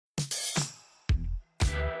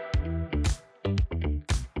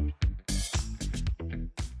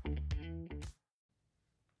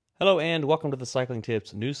Hello and welcome to the Cycling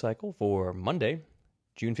Tips news cycle for Monday,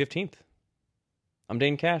 June 15th. I'm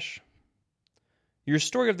Dane Cash. Your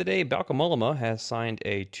story of the day, Bauke Mollema has signed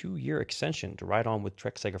a 2-year extension to ride on with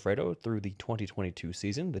Trek Segafredo through the 2022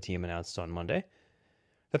 season, the team announced on Monday.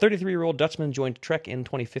 The 33-year-old Dutchman joined Trek in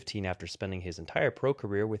 2015 after spending his entire pro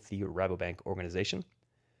career with the Rabobank organization.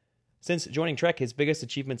 Since joining Trek, his biggest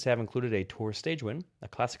achievements have included a Tour stage win, a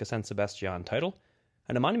Classica San Sebastian title,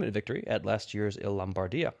 and a monument victory at last year's Il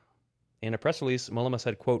Lombardia. In a press release, Mollema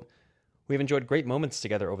said, quote, "We have enjoyed great moments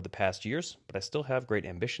together over the past years, but I still have great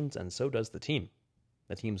ambitions, and so does the team.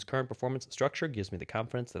 The team's current performance structure gives me the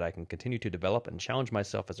confidence that I can continue to develop and challenge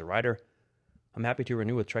myself as a rider. I'm happy to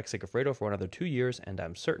renew with Trek Segafredo for another 2 years, and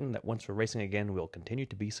I'm certain that once we're racing again, we'll continue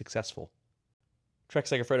to be successful." Trek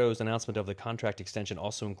Segafredo's announcement of the contract extension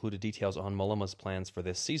also included details on Mollema's plans for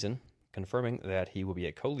this season, confirming that he will be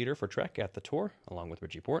a co-leader for Trek at the Tour, along with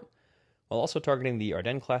Richie Porte, while also targeting the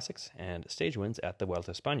Ardennes Classics and stage wins at the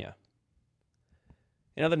Vuelta a España.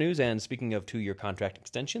 In other news, and speaking of 2-year contract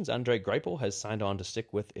extensions, André Greipel has signed on to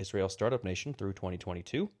stick with Israel Startup Nation through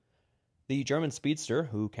 2022. The German speedster,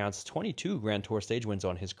 who counts 22 Grand Tour stage wins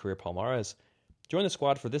on his career palmarès, joined the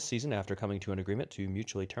squad for this season after coming to an agreement to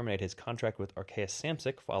mutually terminate his contract with Arkea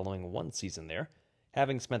Samsic following 1 season there,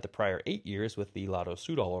 having spent the prior 8 years with the Lotto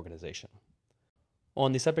Soudal organization.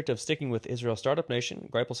 On the subject of sticking with Israel Startup Nation,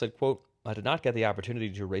 Greipel said, quote, "I did not get the opportunity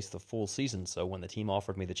to race the full season, so when the team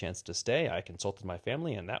offered me the chance to stay, I consulted my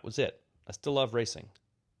family, and that was it. I still love racing."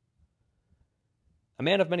 A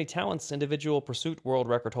man of many talents, individual pursuit world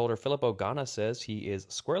record holder Filippo Ganna says he is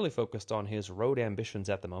squarely focused on his road ambitions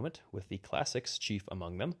at the moment, with the classics chief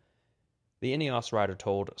among them. The Ineos rider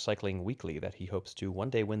told Cycling Weekly that he hopes to one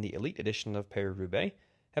day win the elite edition of Paris-Roubaix,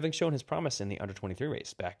 having shown his promise in the under-23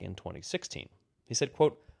 race back in 2016. He said,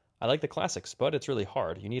 quote, "I like the classics, but it's really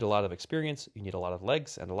hard. You need a lot of experience, you need a lot of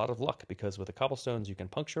legs, and a lot of luck, because with the cobblestones you can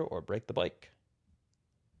puncture or break the bike."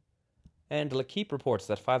 And L'Equipe reports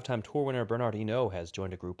that 5-time Tour winner Bernard Hinault has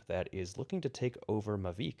joined a group that is looking to take over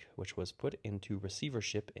Mavic, which was put into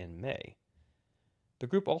receivership in May. The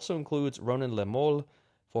group also includes Ronan Le Moal,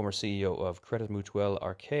 former CEO of Crédit Mutuel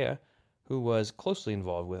Arkea, who was closely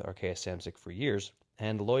involved with Arkea Samsic for years,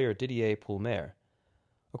 and lawyer Didier Poulmer.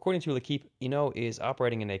 According to L'Equipe, Hinault is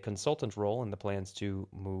operating in a consultant role in the plans to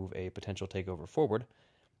move a potential takeover forward,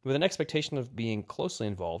 with an expectation of being closely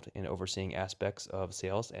involved in overseeing aspects of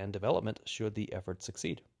sales and development should the effort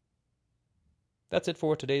succeed. That's it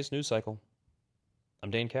for today's news cycle.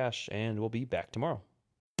 I'm Dane Cash, and we'll be back tomorrow.